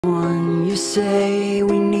When you say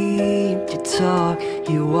we need to talk,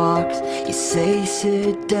 he walks. You say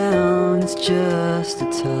sit down, it's just a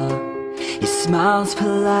talk. He smiles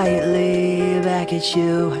politely back at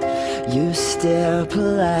you. You stare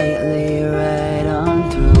politely right on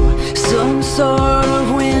through some sort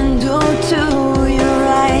of window to your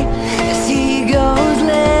right, as he goes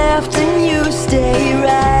left and you stay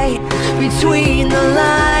right between the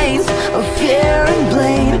lines of fear and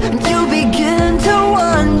blame. You begin to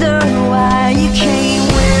wonder why you came.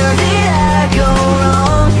 Where did I go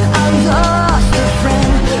wrong? I lost a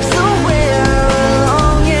friend somewhere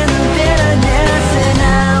along in the bitterness, and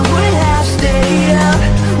I would have stayed up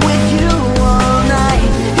with you all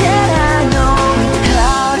night. Yet I know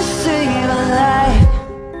how to save a life.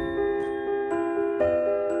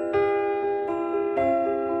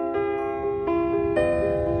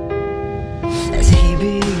 As he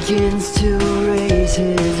begins to raise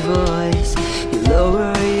his voice, you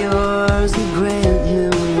lower yours and grant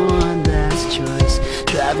him one last choice.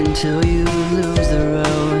 Drive until